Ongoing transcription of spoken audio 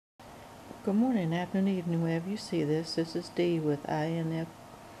Good morning, afternoon, evening, wherever you see this. This is Dee with INFPA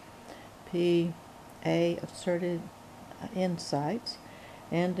Asserted Insights.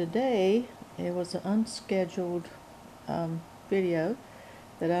 And today it was an unscheduled video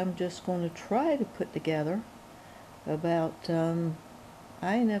that I'm just going to try to put together about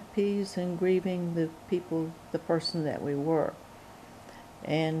INFPs and grieving the person that we were.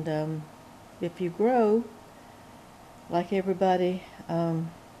 And if you grow, like everybody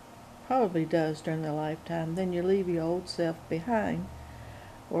probably does during their lifetime, then you leave your old self behind,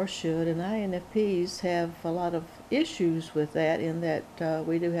 or should. And INFPs have a lot of issues with that, in that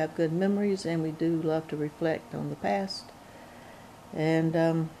we do have good memories and we do love to reflect on the past.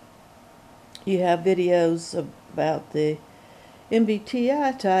 And you have videos about the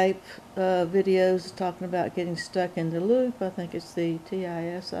MBTI type videos talking about getting stuck in the loop. I think it's the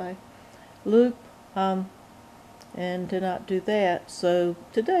TISI loop. And to not do that. So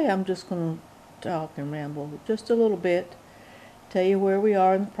today I'm just going to talk and ramble just a little bit, tell you where we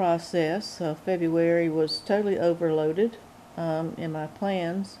are in the process. February was totally overloaded in my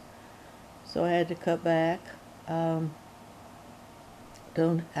plans, so I had to cut back. I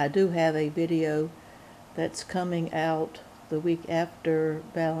do have a video that's coming out the week after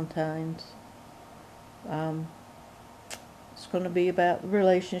Valentine's. It's going to be about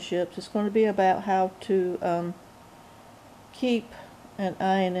relationships. It's going to be about how to keep an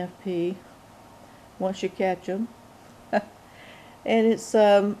INFP once you catch them. And it's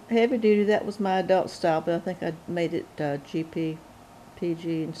heavy duty. That was my adult style, but I think I made it PG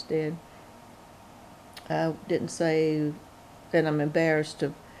instead. I didn't say, and I'm embarrassed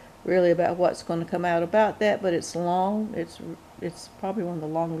to really about what's going to come out about that, but it's long. It's probably one of the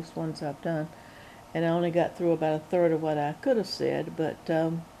longest ones I've done, and I only got through about a third of what I could have said, but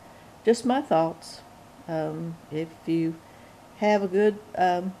just my thoughts. If you have a good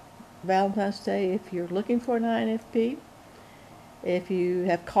Valentine's Day, if you're looking for an INFP, if you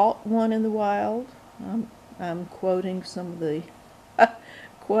have caught one in the wild. I'm quoting some of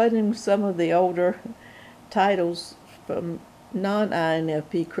the older titles from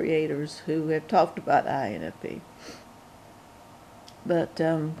non-INFP creators who have talked about INFP. But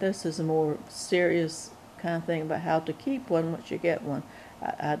this is a more serious kind of thing about how to keep one once you get one.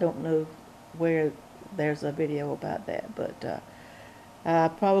 I don't know where there's a video about that, but I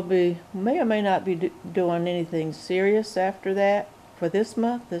probably may or may not be doing anything serious after that for this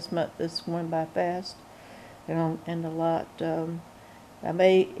month. This month is going by fast, and a lot.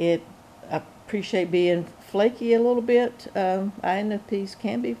 I appreciate being flaky a little bit. INFPs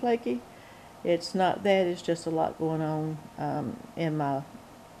can be flaky. It's not that. It's just a lot going on in my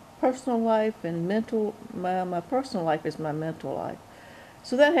personal life and mental. My personal life is my mental life.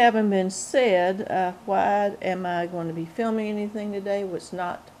 So that having been said, why am I going to be filming anything today? Well, it's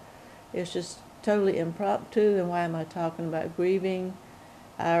not. It's just totally impromptu. And why am I talking about grieving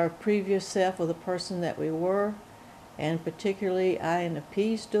our previous self, or the person that we were, and particularly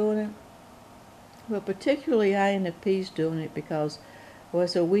INFPs doing it? Well, particularly INFPs doing it because,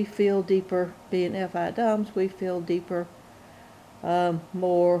 so we feel deeper, being FI DOMs, we feel deeper,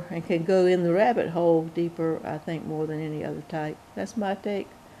 more, and can go in the rabbit hole deeper, I think, more than any other type. That's my take.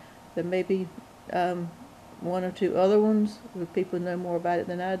 There may be one or two other ones who people know more about it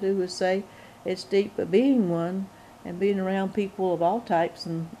than I do who say it's deep, but being one and being around people of all types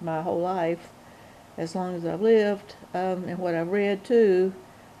in my whole life, as long as I've lived, and what I've read too,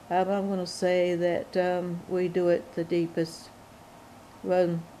 I'm going to say that we do it the deepest.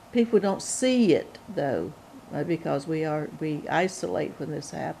 Well, people don't see it though, because we isolate when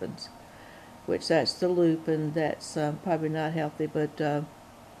this happens, which that's the loop, and that's probably not healthy. But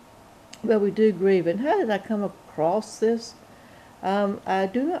we do grieve. And how did I come across this? I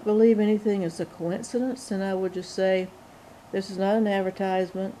do not believe anything is a coincidence, and I would just say this is not an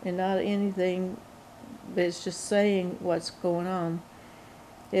advertisement and not anything, but it's just saying what's going on.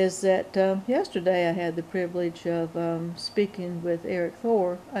 Is that yesterday I had the privilege of speaking with Eric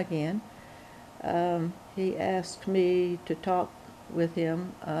Thor again. He asked me to talk with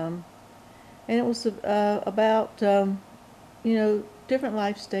him, and it was about different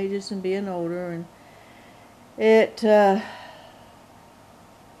life stages and being older, and it and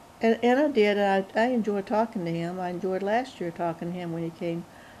I did. I enjoyed talking to him. I enjoyed last year talking to him when he came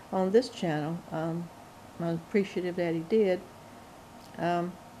on this channel. I'm appreciative that he did.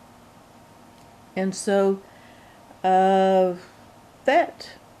 And so that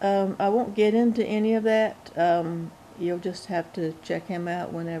I won't get into any of that. You'll just have to check him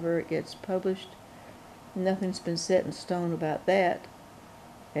out whenever it gets published. Nothing's been set in stone about that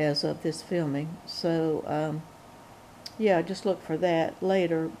as of this filming. So yeah, just look for that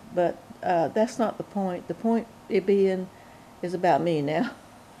later. But that's not the point. The point it being is about me now.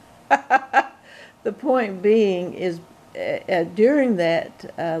 The point being is during that,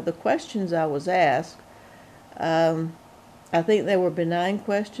 the questions I was asked, I think they were benign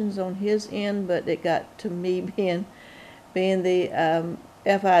questions on his end, but it got to me being the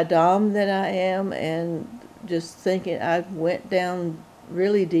FI Dom that I am, and just thinking I went down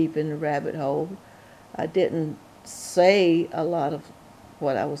really deep in the rabbit hole. I didn't say a lot of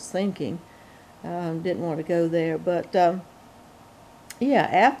what I was thinking. Didn't want to go there, but yeah,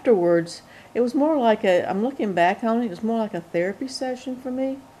 afterwards, it was more like I'm looking back on it, it was more like a therapy session for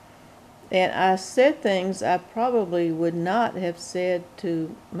me. And I said things I probably would not have said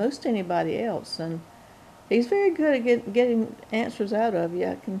to most anybody else. And he's very good at getting answers out of you,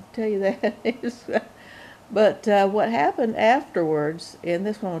 I can tell you that. But what happened afterwards, and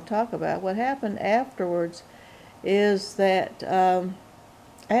this one we'll talk about, what happened afterwards is that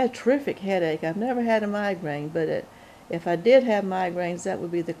I had a terrific headache. I've never had a migraine, but if I did have migraines, that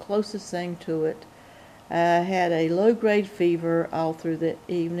would be the closest thing to it. I had a low-grade fever all through the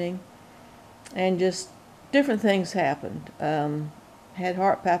evening, and just different things happened. Had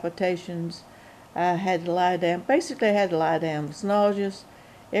heart palpitations. I had to lie down. Basically, I had to lie down. I was nauseous.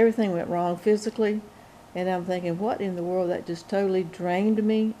 Everything went wrong physically. And I'm thinking, what in the world? That just totally drained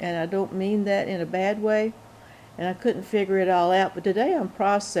me. And I don't mean that in a bad way. And I couldn't figure it all out. But today I'm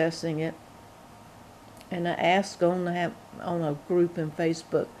processing it. And I asked on a group in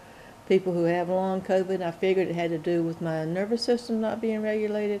Facebook, people who have long COVID. I figured it had to do with my nervous system not being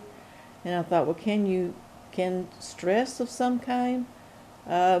regulated. And I thought, well, can stress of some kind?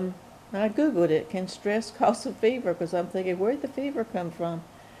 And I Googled it. Can stress cause a fever? Because I'm thinking, where'd the fever come from?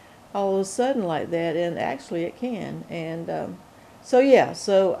 All of a sudden like that, and actually it can. And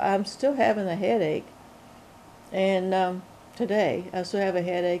so I'm still having a headache. And today, I still have a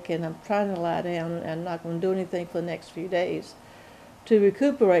headache, and I'm trying to lie down, and I'm not going to do anything for the next few days to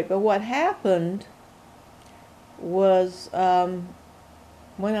recuperate. But what happened was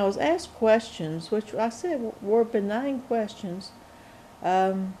when I was asked questions, which I said were benign questions,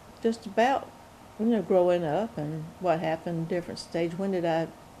 just about, growing up and what happened, different stage. When did I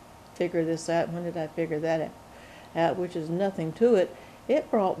figure this out? When did I figure that out? Which is nothing to it.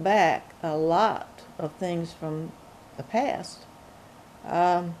 It brought back a lot of things from the past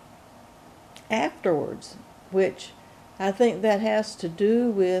afterwards, which I think that has to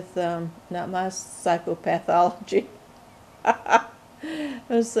do with not my psychopathology. I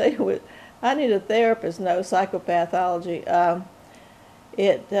say I need a therapist, no psychopathology. I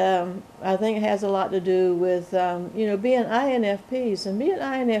think it has a lot to do with being INFPs, and being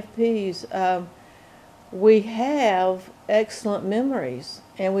INFPs. We have excellent memories,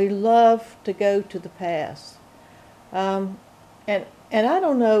 and we love to go to the past. And I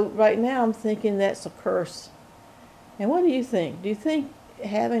don't know. Right now, I'm thinking that's a curse. And what do you think? Do you think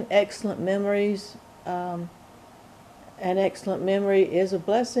having excellent memories, an excellent memory, is a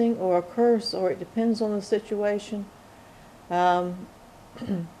blessing or a curse, or it depends on the situation? I'll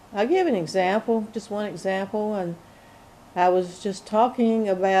give an example, just one example. And I was just talking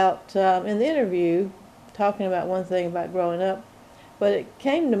about in the interview, talking about one thing about growing up, but it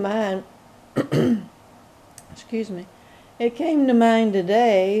came to mind. Excuse me. It came to mind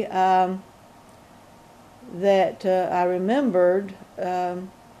today that I remembered that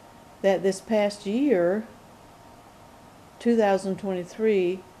this past year,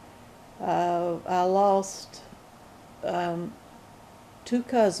 2023, I lost two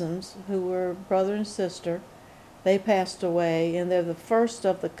cousins who were brother and sister. They passed away, and they're the first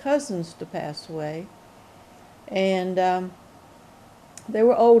of the cousins to pass away. And they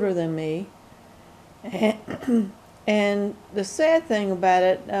were older than me. And the sad thing about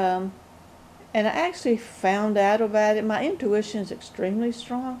it, and I actually found out about it, my intuition is extremely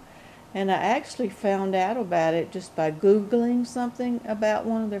strong, and I actually found out about it just by Googling something about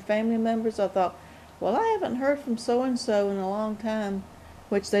one of their family members. I thought, well, I haven't heard from so-and-so in a long time,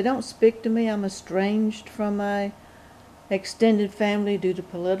 which they don't speak to me. I'm estranged from my extended family due to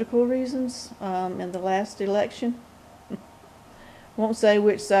political reasons in the last election. Won't say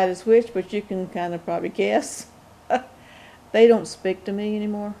which side is which, but you can kind of probably guess. They don't speak to me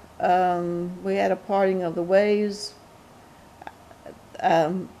anymore. We had a parting of the ways.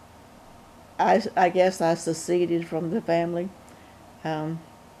 I guess I seceded from the family.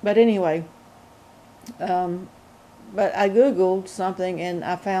 But anyway, but I Googled something, and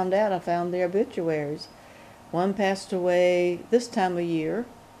I found their obituaries. One passed away this time of year,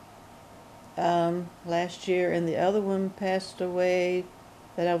 last year, and the other one passed away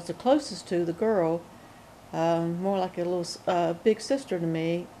that I was the closest to, the girl, more like a little big sister to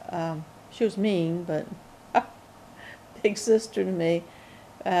me. She was mean, but big sister to me.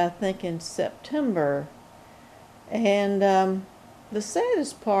 I think in September. And the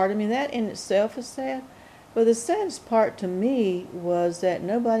saddest part, I mean, that in itself is sad, but the saddest part to me was that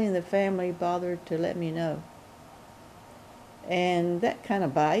nobody in the family bothered to let me know. And that kind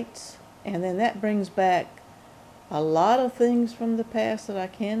of bites. And then that brings back a lot of things from the past that I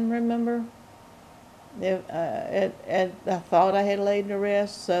can remember. I thought I had laid to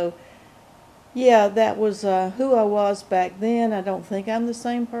rest. So, yeah, that was who I was back then. I don't think I'm the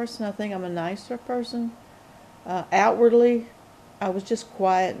same person. I think I'm a nicer person. Outwardly, I was just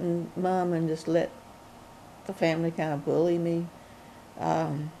quiet and mum and just let the family kind of bully me.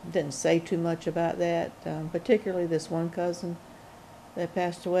 Didn't say too much about that, particularly this one cousin that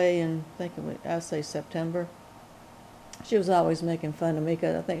passed away in, I'll say September. She was always making fun of me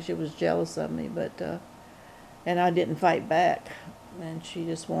because I think she was jealous of me, and I didn't fight back. And she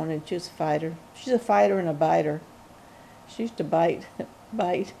just wanted, she was a fighter. She's a fighter and a biter. She used to bite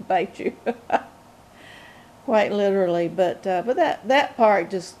you. Quite literally, but that part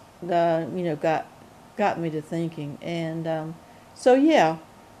just got me to thinking, and so yeah,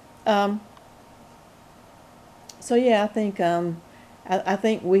 I think I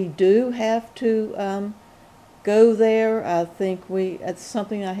think we do have to go there. I think it's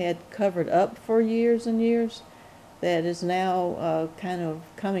something I had covered up for years and years that is now kind of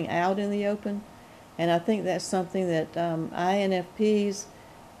coming out in the open, and I think that's something that INFPs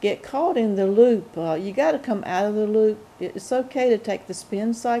get caught in the loop. You got to come out of the loop. It's okay to take the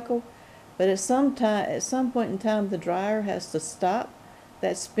spin cycle, but at some point in time, the dryer has to stop.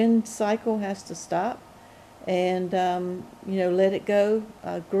 That spin cycle has to stop, and let it go.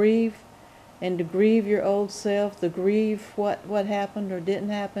 Grieve, and to grieve your old self, to grieve what happened or didn't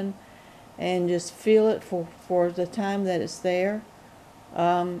happen, and just feel it for the time that it's there,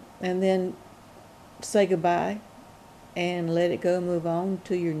 and then say goodbye and let it go, move on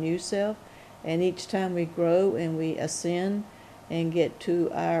to your new self. And each time we grow and we ascend and get to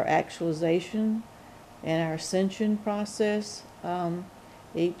our actualization and our ascension process,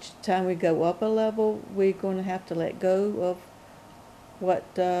 each time we go up a level, we're going to have to let go of what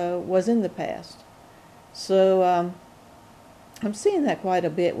was in the past. So I'm seeing that quite a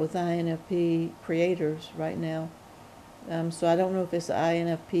bit with INFP creators right now. So I don't know if it's an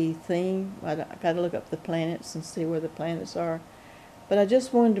INFP theme. I got to look up the planets and see where the planets are. But I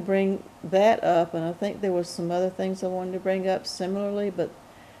just wanted to bring that up, and I think there was some other things I wanted to bring up similarly, but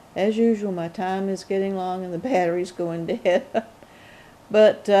as usual, my time is getting long and the battery's going dead.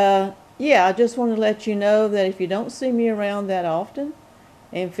 But yeah, I just want to let you know that if you don't see me around that often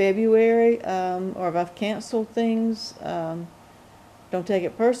in February, or if I've canceled things, don't take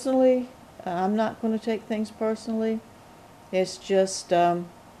it personally. I'm not going to take things personally. It's just it's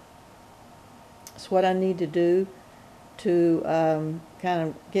what I need to do to kind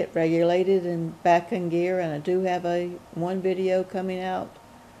of get regulated and back in gear. And I do have one video coming out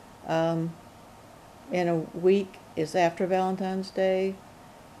in a week. It's after Valentine's Day,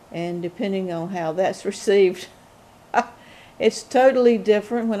 and depending on how that's received, it's totally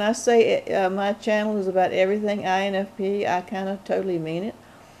different. When I say my channel is about everything INFP, I kind of totally mean it.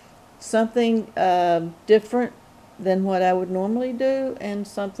 Something different than what I would normally do, and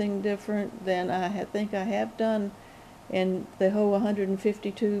something different than I think I have done in the whole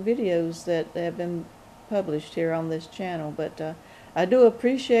 152 videos that have been published here on this channel. But I do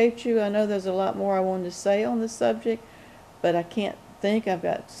appreciate you. I know there's a lot more I wanted to say on the subject, but I can't think. I've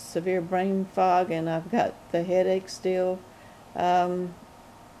got severe brain fog and I've got the headache still. I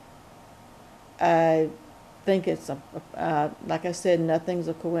think it's like I said, nothing's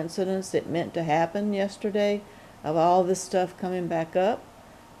a coincidence. It meant to happen yesterday, of all this stuff coming back up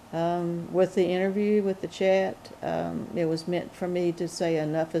with the interview, with the chat. It was meant for me to say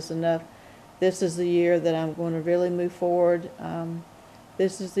enough is enough. This is the year that I'm going to really move forward.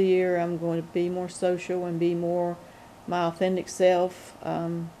 This is the year I'm going to be more social and be more my authentic self.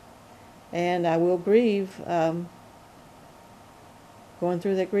 And I will grieve. Going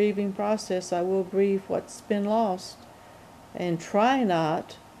through that grieving process, I will grieve what's been lost, and try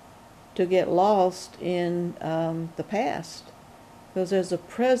not to get lost in the past, because there's a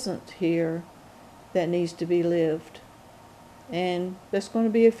present here that needs to be lived, and there's going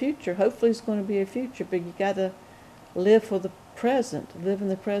to be a future. Hopefully it's going to be a future, but you got to live for the present, live in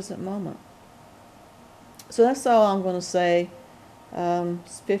the present moment. So that's all I'm going to say.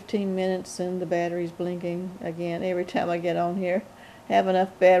 It's 15 minutes and the battery's blinking again every time I get on here. Have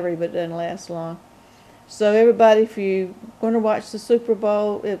enough battery, but it doesn't last long. So everybody, if you're going to watch the Super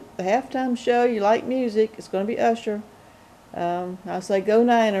Bowl, if the halftime show, you like music, it's going to be Usher. I say go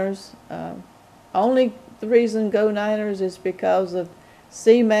Niners. Only the reason go Niners is because of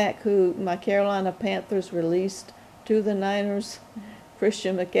C-Mac, who my Carolina Panthers released to the Niners.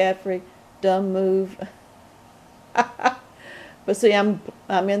 Christian McCaffrey, dumb move. But see, I'm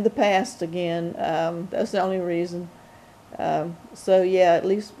in the past again. That's the only reason. So yeah, at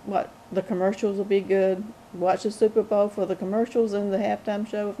least what the commercials will be good. Watch the Super Bowl for the commercials and the halftime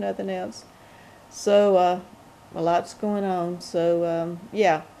show, if nothing else. So a lot's going on. So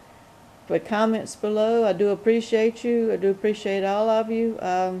yeah, for comments below, I do appreciate you. I do appreciate all of you.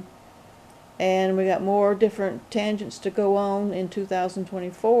 And we got more different tangents to go on in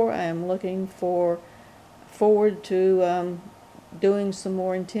 2024. I am looking forward to doing some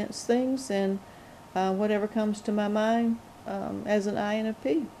more intense things and whatever comes to my mind as an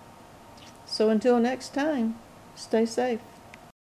INFP. So until next time, stay safe.